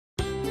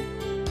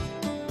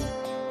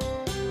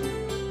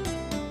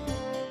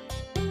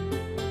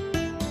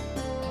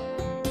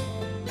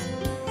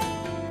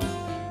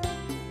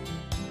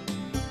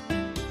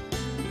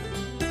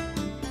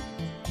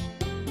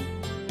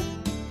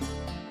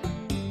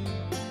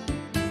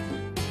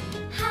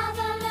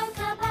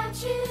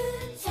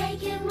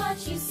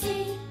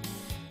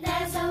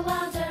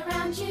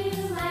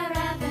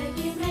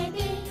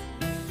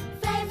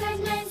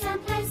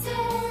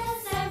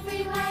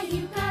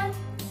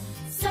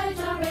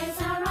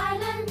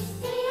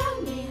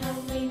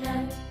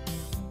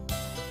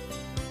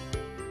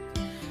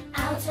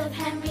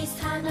Henry's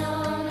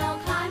Tunnel or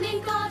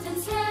climbing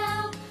Gordon's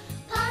Hill,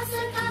 past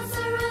the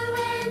castle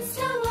ruins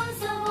towards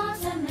the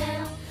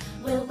watermill.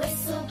 We'll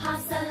whistle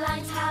past the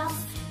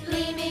lighthouse,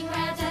 gleaming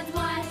red and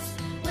white.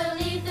 We'll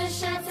leave the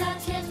sheds at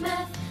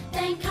Tidmouth,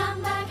 then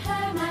come back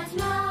home at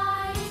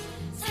night.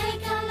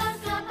 Take a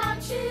look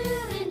about you,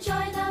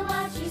 enjoy the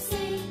world you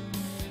see.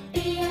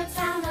 Be it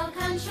town or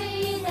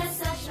country, there's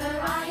such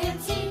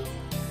variety.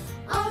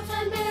 Old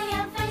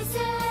familiar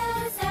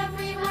faces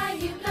everywhere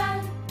you go.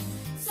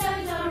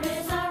 Sodor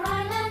is our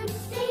island,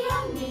 the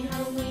only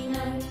home we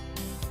know.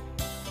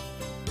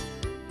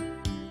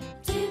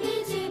 Doobie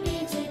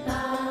doobie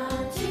dooba,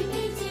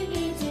 doobie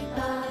doobie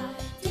dooba,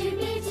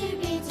 doobie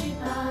doobie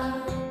dooba.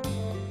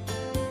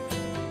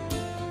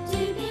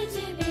 Doobie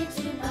doobie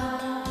dooba,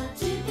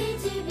 doobie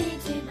doobie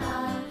dooba,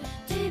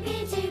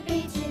 doobie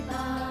doobie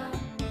dooba.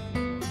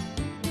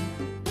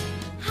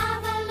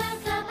 Have a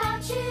look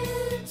about you,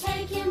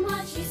 take in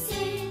what you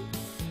see.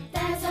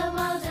 There's a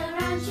world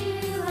around you,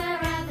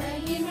 wherever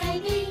you may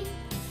be.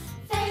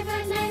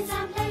 Favorite names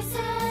and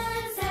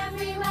places,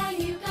 everywhere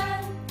you go.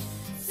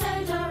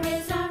 Sodor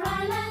is our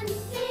island,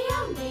 the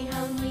only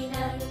home we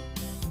know.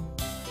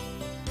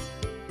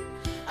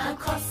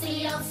 Across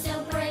the old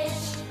steel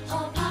bridge,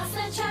 or past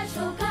the church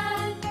we'll go.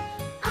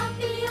 Up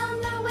beyond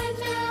the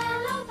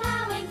windmill, or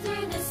plowing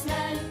through the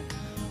snow.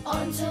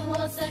 On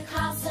towards the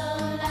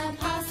castle and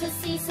past the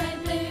sea so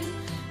blue.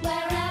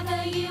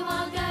 Wherever you are